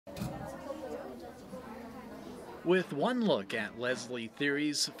With one look at Lesley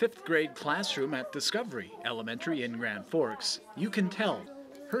Thiery's fifth grade classroom at Discovery Elementary in Grand Forks, you can tell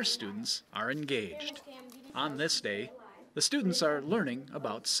her students are engaged. On this day, the students are learning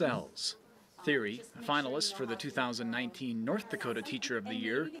about cells. Thiery, a finalist for the 2019 North Dakota Teacher of the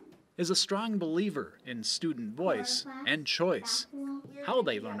Year, is a strong believer in student voice and choice. How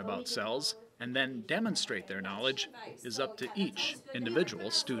they learn about cells and then demonstrate their knowledge is up to each individual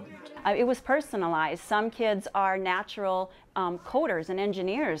student. It was personalized. Some kids are natural coders and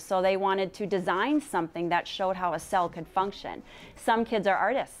engineers, so they wanted to design something that showed how a cell could function. Some kids are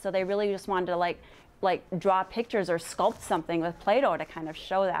artists, so they really just wanted to like draw pictures or sculpt something with Play-Doh to kind of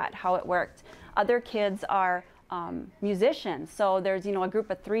show that, how it worked. Other kids are musicians, so there's a group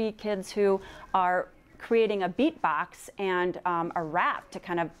of 3 kids who are creating a beatbox and a rap to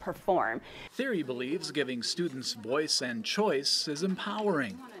kind of perform. Thiery believes giving students voice and choice is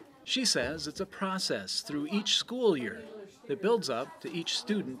empowering. She says it's a process through each school year that builds up to each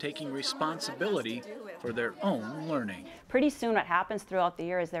student taking responsibility for their own learning. Pretty soon what happens throughout the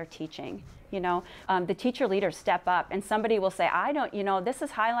year is they're teaching. The teacher leaders step up and somebody will say, this is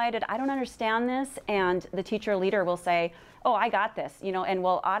highlighted, I don't understand this, and the teacher leader will say, oh, I got this, and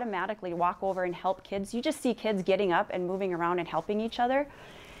will automatically walk over and help kids. You just see kids getting up and moving around and helping each other,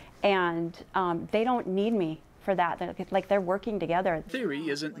 and they don't need me for that. They're working together. Thiery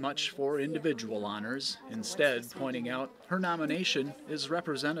isn't much for individual honors, instead pointing out her nomination is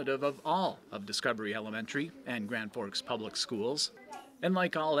representative of all of Discovery Elementary and Grand Forks Public Schools. And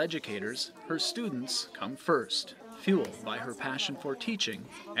like all educators, her students come first, fueled by her passion for teaching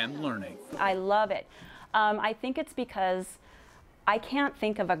and learning. I love it. I think it's because I can't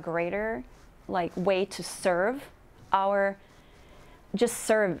think of a greater way to serve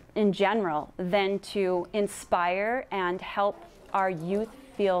serve in general than to inspire and help our youth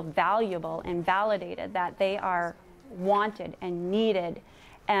feel valuable and validated, that they are wanted and needed,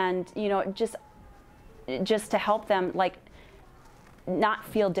 and just to help them not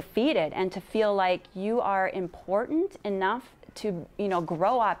feel defeated and to feel like you are important enough to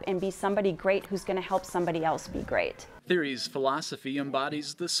grow up and be somebody great who's going to help somebody else be great. Thiery's philosophy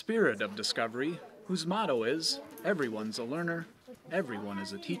embodies the spirit of Discovery, whose motto is, everyone's a learner, everyone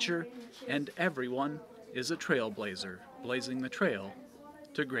is a teacher, and everyone is a trailblazer, blazing the trail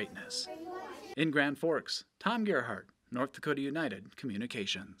to greatness. In Grand Forks, Tom Gerhardt, North Dakota United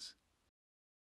Communications.